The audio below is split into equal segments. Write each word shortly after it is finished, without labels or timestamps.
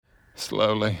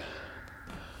slowly,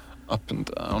 up and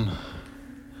down.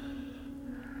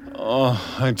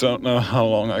 Oh, I don't know how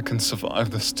long I can survive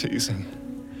this teasing.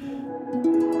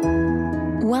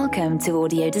 Welcome to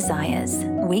Audio Desires.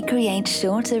 We create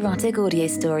short erotic audio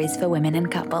stories for women and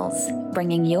couples,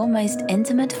 bringing your most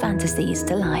intimate fantasies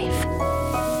to life.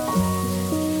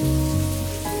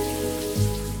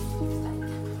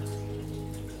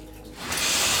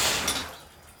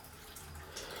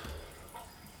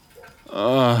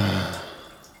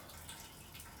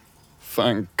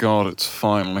 Thank God it's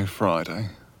finally Friday.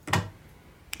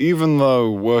 Even though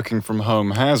working from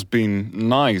home has been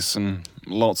nice in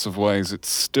lots of ways, it's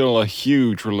still a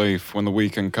huge relief when the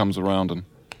weekend comes around and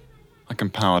I can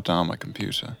power down my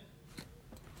computer.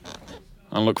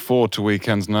 I look forward to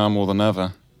weekends now more than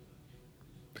ever,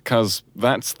 because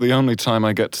that's the only time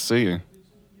I get to see you.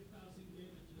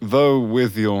 Though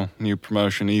with your new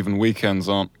promotion, even weekends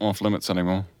aren't off limits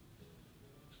anymore.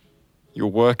 You're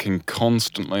working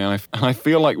constantly, and I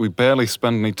feel like we barely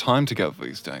spend any time together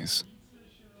these days.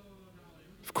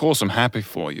 Of course I'm happy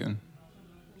for you.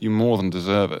 You more than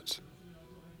deserve it.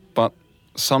 But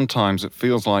sometimes it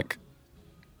feels like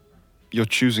you're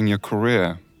choosing your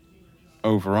career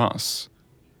over us.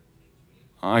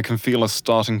 I can feel us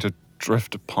starting to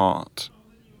drift apart.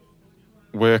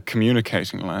 We're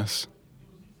communicating less.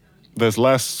 There's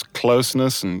less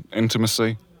closeness and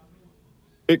intimacy.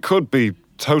 It could be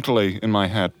totally in my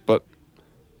head, but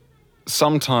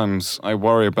sometimes I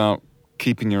worry about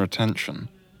keeping your attention.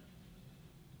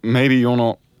 Maybe you're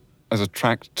not as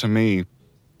attracted to me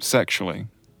sexually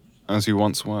as you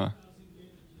once were.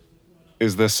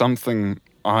 Is there something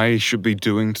I should be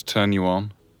doing to turn you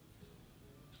on?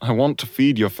 I want to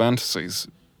feed your fantasies,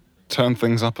 turn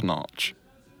things up a notch.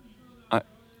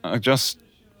 I'm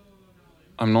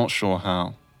not sure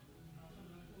how.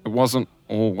 It wasn't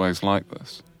always like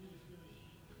this.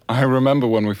 I remember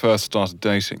when we first started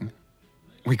dating,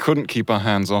 we couldn't keep our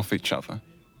hands off each other.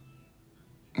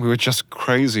 We were just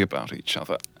crazy about each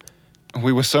other.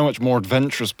 We were so much more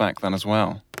adventurous back then as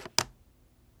well.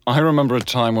 I remember a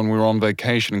time when we were on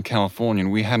vacation in California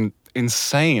and we had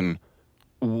insane,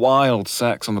 wild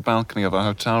sex on the balcony of our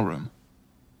hotel room.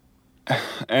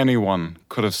 Anyone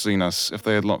could have seen us if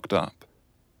they had looked up.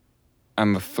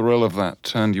 And the thrill of that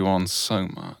turned you on so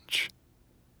much.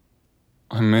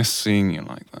 I miss seeing you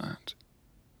like that.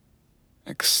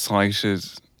 Excited,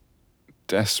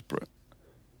 desperate,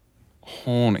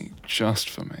 horny just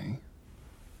for me.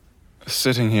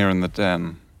 Sitting here in the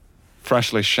den,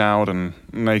 freshly showered and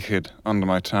naked under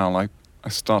my towel, I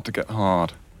start to get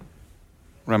hard,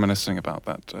 reminiscing about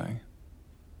that day.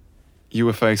 You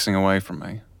were facing away from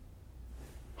me,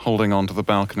 holding onto the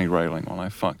balcony railing while I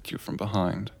fucked you from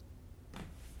behind.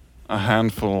 A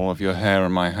handful of your hair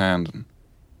in my hand and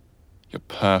your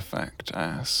perfect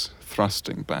ass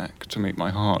thrusting back to meet my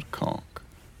hard cock.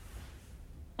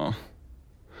 Oh,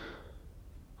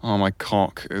 my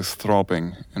cock is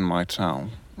throbbing in my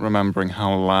towel, remembering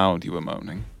how loud you were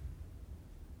moaning.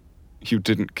 You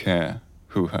didn't care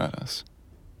who heard us.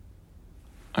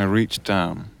 I reach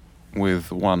down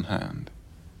with one hand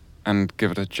and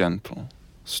give it a gentle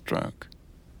stroke.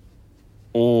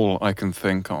 All I can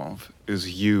think of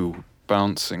is you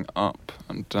bouncing up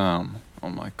and down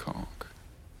on my cock.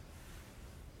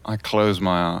 I close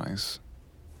my eyes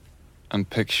and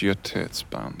picture your tits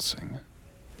bouncing,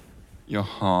 your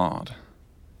hard,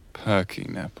 perky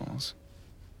nipples.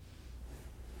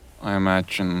 I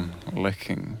imagine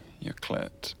licking your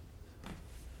clit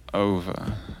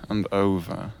over and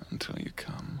over until you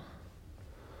come.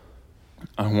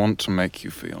 I want to make you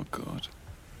feel good,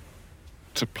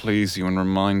 to please you and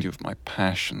remind you of my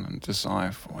passion and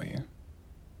desire for you.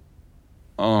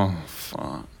 Oh,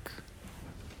 fuck.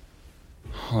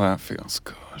 Oh, that feels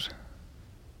good.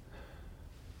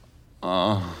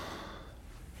 I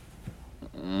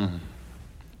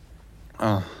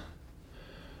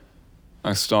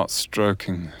start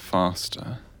stroking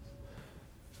faster,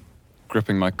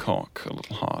 gripping my cock a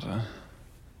little harder.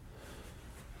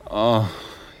 Oh,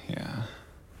 yeah.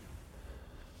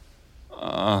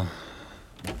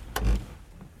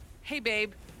 Hey,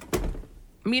 babe.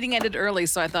 Meeting ended early,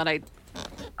 so I thought I'd...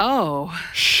 Oh.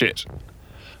 Shit.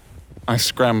 I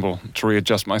scramble to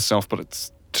readjust myself, but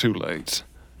it's too late.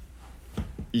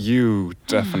 You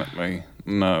definitely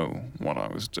know what I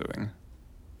was doing.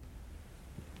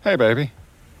 Hey, baby.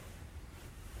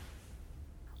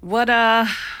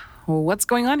 What's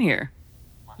going on here?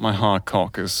 My hard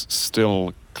cock is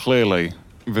still clearly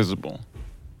visible,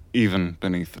 even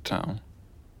beneath the towel.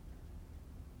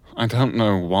 I don't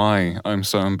know why I'm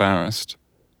so embarrassed.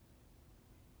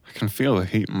 I can feel the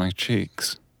heat in my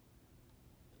cheeks.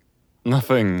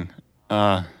 Nothing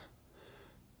I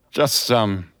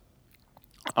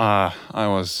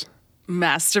was...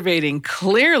 Masturbating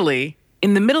clearly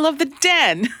in the middle of the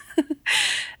den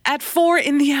at 4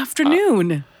 in the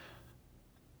afternoon.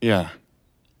 Yeah.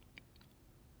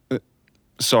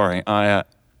 Sorry,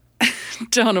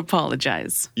 Don't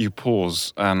apologize. You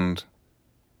pause, and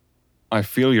I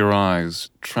feel your eyes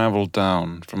travel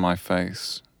down from my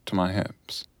face to my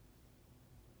hips.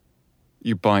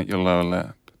 You bite your lower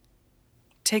lip.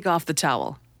 Take off the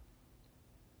towel.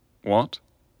 What?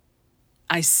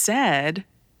 I said,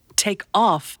 take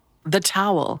off the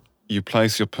towel. You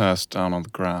place your purse down on the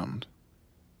ground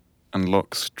and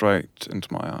look straight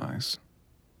into my eyes.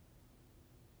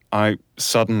 I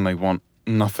suddenly want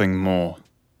nothing more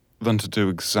than to do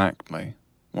exactly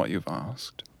what you've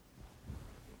asked.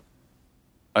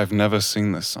 I've never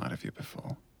seen this side of you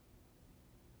before.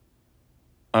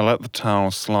 I let the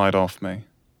towel slide off me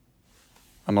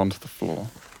and onto the floor.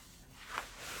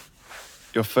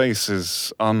 Your face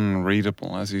is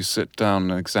unreadable as you sit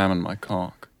down and examine my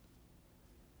cock.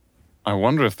 I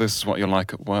wonder if this is what you're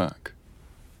like at work.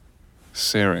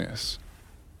 Serious.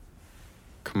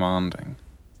 Commanding.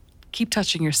 Keep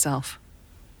touching yourself.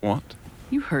 What?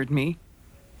 You heard me.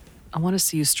 I want to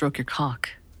see you stroke your cock.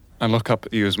 I look up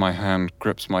at you as my hand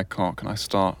grips my cock and I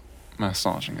start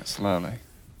massaging it slowly.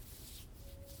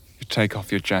 You take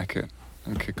off your jacket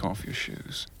and kick off your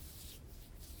shoes.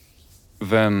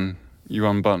 Then you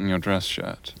unbutton your dress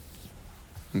shirt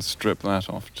and strip that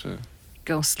off too.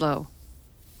 Go slow.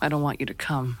 I don't want you to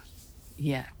come.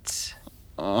 Yet.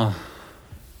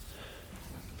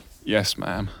 Yes,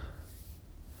 ma'am.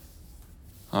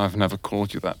 I've never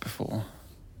called you that before.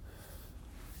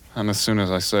 And as soon as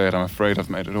I say it, I'm afraid I've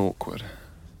made it awkward.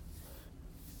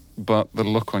 But the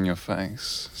look on your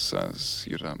face says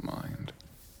you don't mind.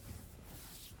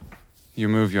 You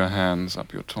move your hands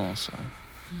up your torso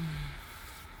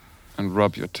and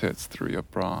rub your tits through your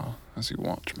bra as you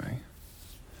watch me.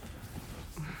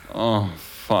 Oh,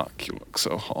 fuck, you look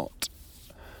so hot.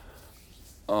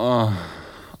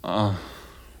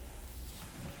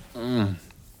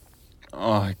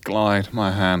 I glide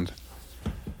my hand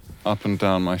up and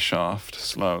down my shaft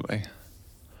slowly.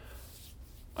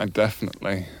 I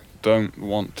definitely don't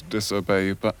want to disobey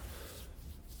you, but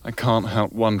I can't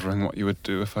help wondering what you would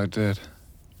do if I did.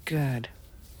 Good.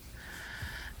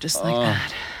 Just like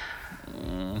that.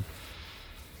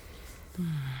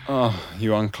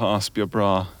 You unclasp your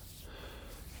bra,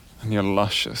 and your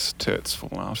luscious tits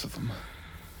fall out of them.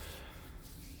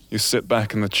 You sit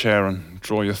back in the chair and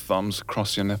draw your thumbs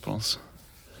across your nipples.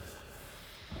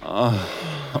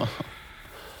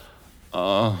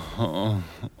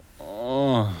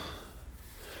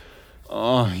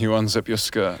 You unzip your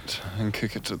skirt and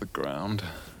kick it to the ground.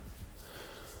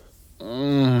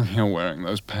 You're wearing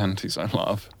those panties I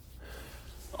love.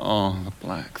 Oh, the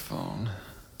black thong.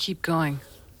 Keep going.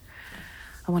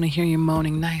 I want to hear you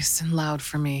moaning nice and loud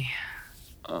for me.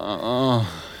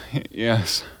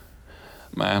 Yes,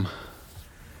 ma'am.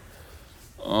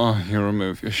 You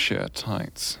remove your sheer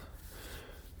tights,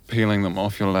 peeling them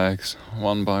off your legs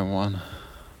one by one.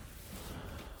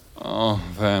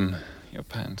 Then your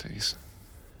panties.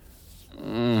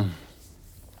 You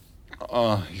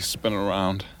spin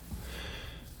around,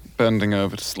 bending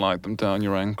over to slide them down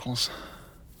your ankles.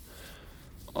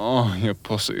 Your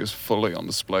pussy is fully on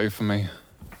display for me,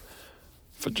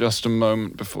 for just a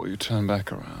moment before you turn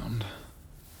back around.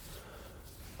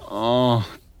 Oh,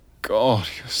 God,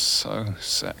 you're so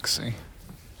sexy.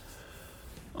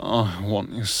 I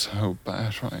want you so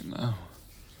bad right now.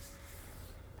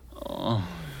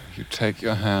 You take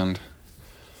your hand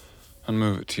and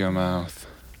move it to your mouth.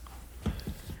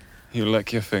 You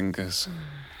lick your fingers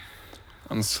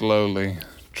and slowly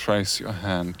trace your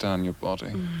hand down your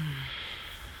body,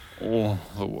 all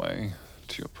the way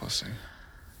to your pussy.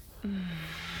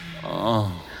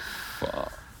 Oh,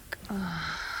 fuck.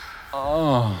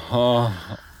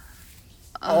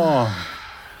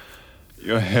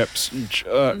 Your hips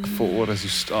jerk forward as you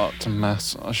start to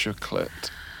massage your clit.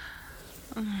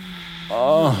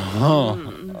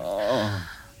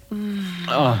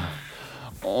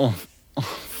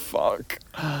 Fuck.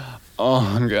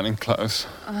 I'm getting close.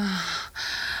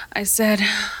 I said,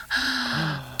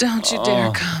 don't you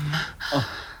dare come.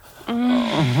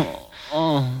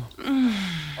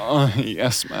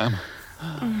 Yes, ma'am.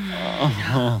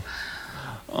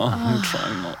 I'm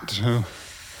trying not to.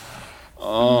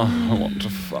 I want to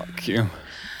fuck you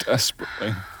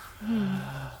desperately.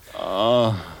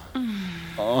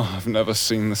 I've never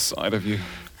seen this side of you,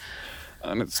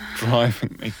 and it's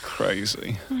driving me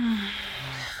crazy.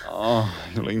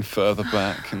 You lean further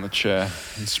back in the chair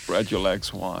and spread your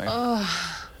legs wide.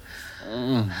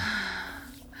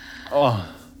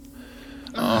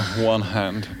 one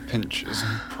hand pinches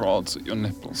and prods at your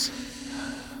nipples.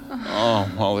 Oh,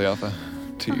 while the other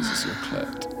teases your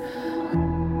clit.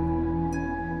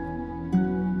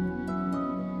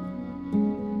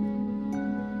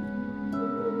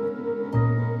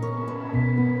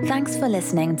 Thanks for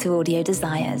listening to Audio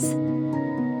Desires.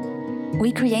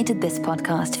 We created this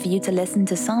podcast for you to listen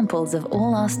to samples of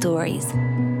all our stories.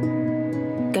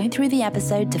 Go through the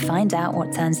episode to find out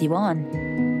what turns you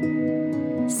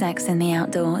on. Sex in the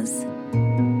outdoors,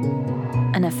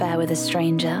 an affair with a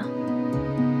stranger,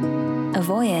 a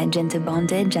voyage into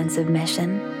bondage and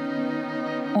submission,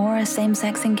 or a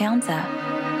same-sex encounter.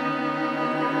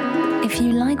 If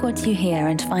you like what you hear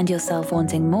and find yourself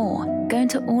wanting more, go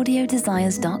to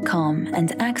audiodesires.com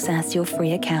and access your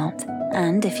free account.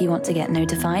 And if you want to get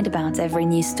notified about every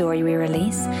new story we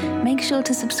release, make sure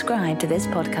to subscribe to this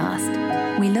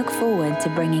podcast. We look forward to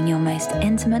bringing your most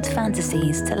intimate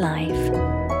fantasies to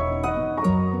life.